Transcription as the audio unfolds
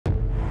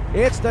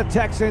It's the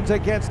Texans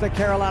against the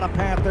Carolina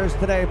Panthers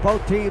today.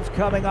 Both teams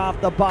coming off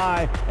the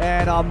bye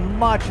and a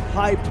much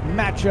hyped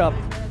matchup.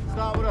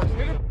 Start with us.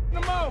 Hit it in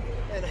the mouth.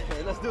 Hey,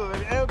 let's do it,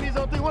 baby. LB's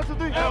on 3. 1, 2,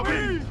 3.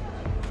 LB.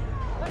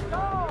 Let's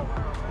go.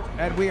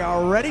 And we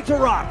are ready to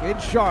rock in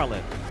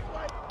Charlotte.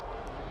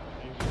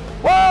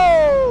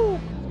 Whoa!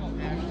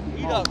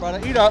 Eat up,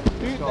 brother. Eat up.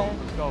 Let's go.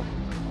 Let's go.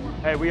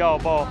 Hey, we all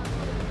ball.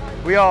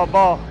 We all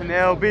ball in the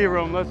LB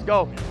room. Let's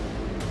go.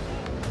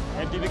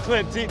 Empty the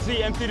clip,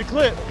 TT. Empty the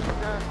clip.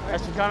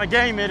 That's the kind of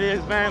game it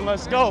is, man.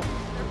 Let's go.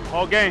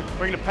 All game.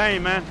 Bring the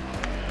pain, man.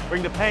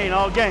 Bring the pain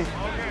all game.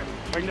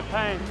 Bring the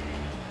pain.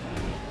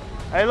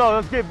 Hey, look,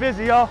 let's get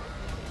busy, y'all.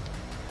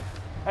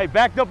 Hey,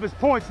 backed up his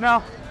points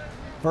now.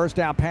 First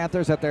down,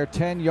 Panthers at their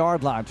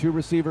 10-yard line. 2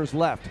 receivers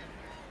left.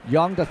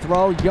 Young to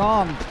throw.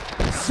 Young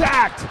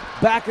sacked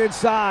back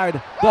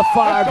inside the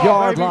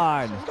 5-yard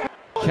line.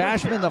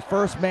 Cashman, the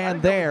first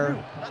man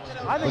there,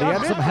 but he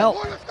had some help.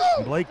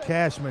 Blake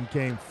Cashman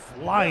came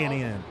flying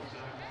in.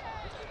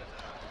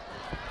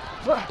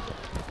 Hey,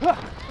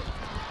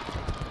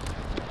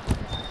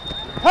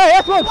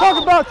 that's what I'm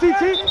talking about,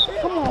 TT.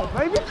 Come on,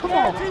 baby. Come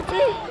on. TT.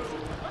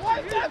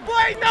 What's that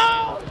boy?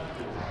 No.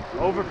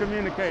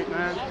 Over-communicate,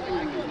 man.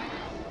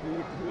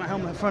 My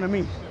helmet in front of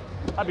me.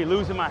 I'd be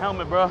losing my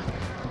helmet, bro.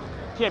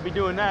 Can't be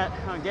doing that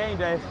on game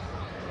day.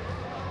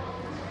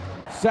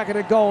 Second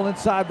and goal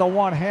inside the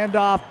 1.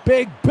 Handoff.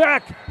 Big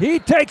Beck. He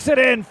takes it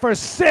in for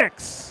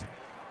 6.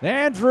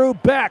 Andrew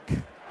Beck.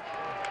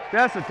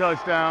 That's a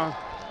touchdown.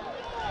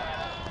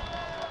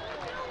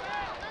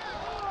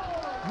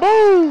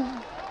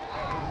 Boom!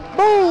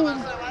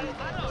 Boom!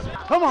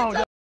 Come on.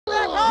 Let's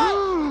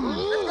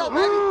go,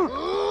 baby.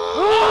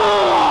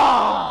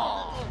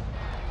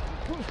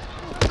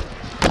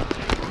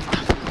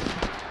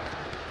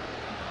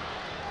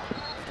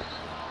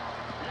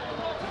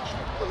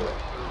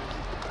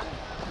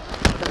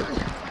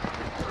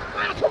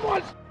 Come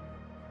on.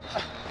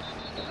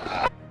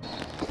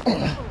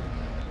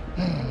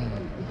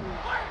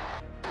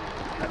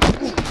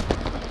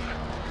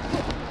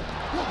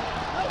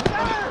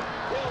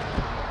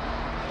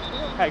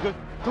 Hey, good.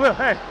 Khalil,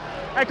 hey.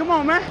 Hey, come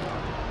on, man.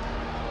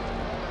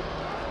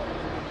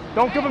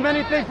 Don't give him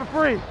anything for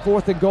free.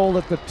 4th and goal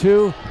at the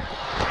 2.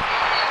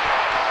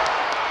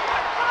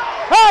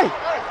 Hey!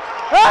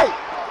 Hey!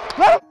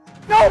 Let him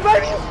go,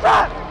 baby. You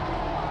stop!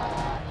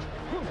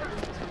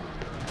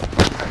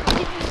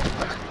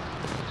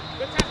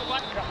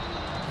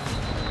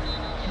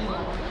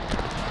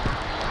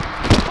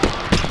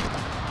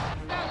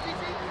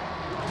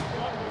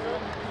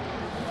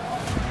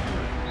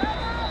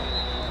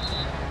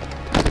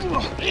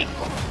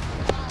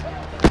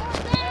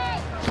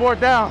 Fourth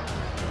down.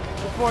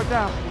 It's 4th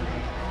down.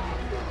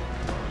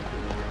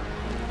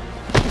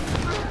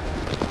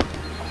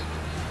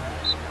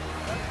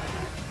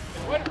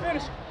 Way to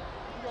finish.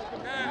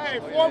 Hey,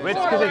 4 It's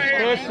because it's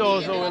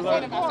pistols over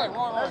there.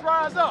 Let's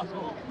rise up.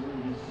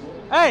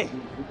 Hey,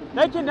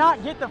 they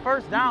cannot get the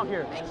first down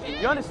here.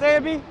 You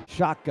understand me?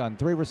 Shotgun.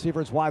 3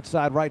 receivers wide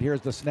side right.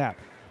 Here's the snap.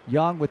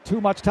 Young with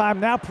too much time.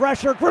 Now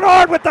pressure.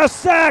 Grenard with the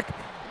sack.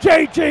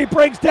 JG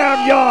brings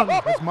down Young.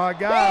 That's my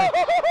guy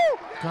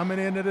coming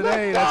into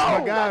today. That's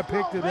my guy.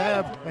 Picked to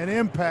have an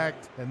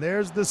impact, and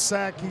there's the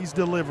sack he's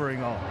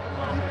delivering on.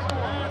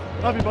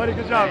 Love you, buddy.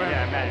 Good job, man.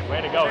 Yeah, man.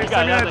 Way to go. You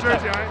got another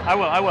jersey, all right?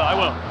 I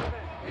will.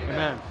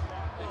 Amen.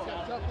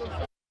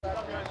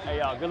 Hey,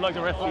 y'all. Good luck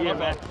the rest of the year,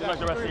 man. Good luck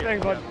the rest of the year.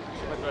 Thanks, bud.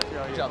 Good luck the rest of the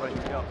year. Good job, buddy.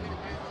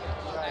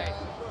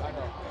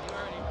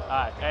 All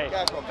right. Hey.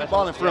 Keep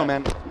balling through,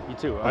 man. You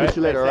too, all right? I'll meet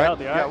you later, all right?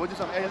 Healthy, all right? Yeah, we'll do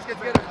something. Hey, let's get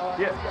together.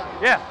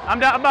 Yeah, I'm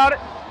down about it.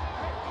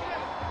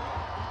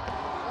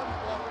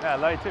 Yeah, I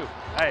love you too.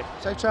 Hey.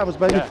 Safe travels,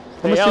 baby. Yeah.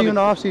 I'm going to see you in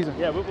the off season.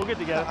 Yeah, we'll get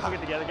together. We'll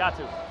get together. Got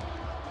to.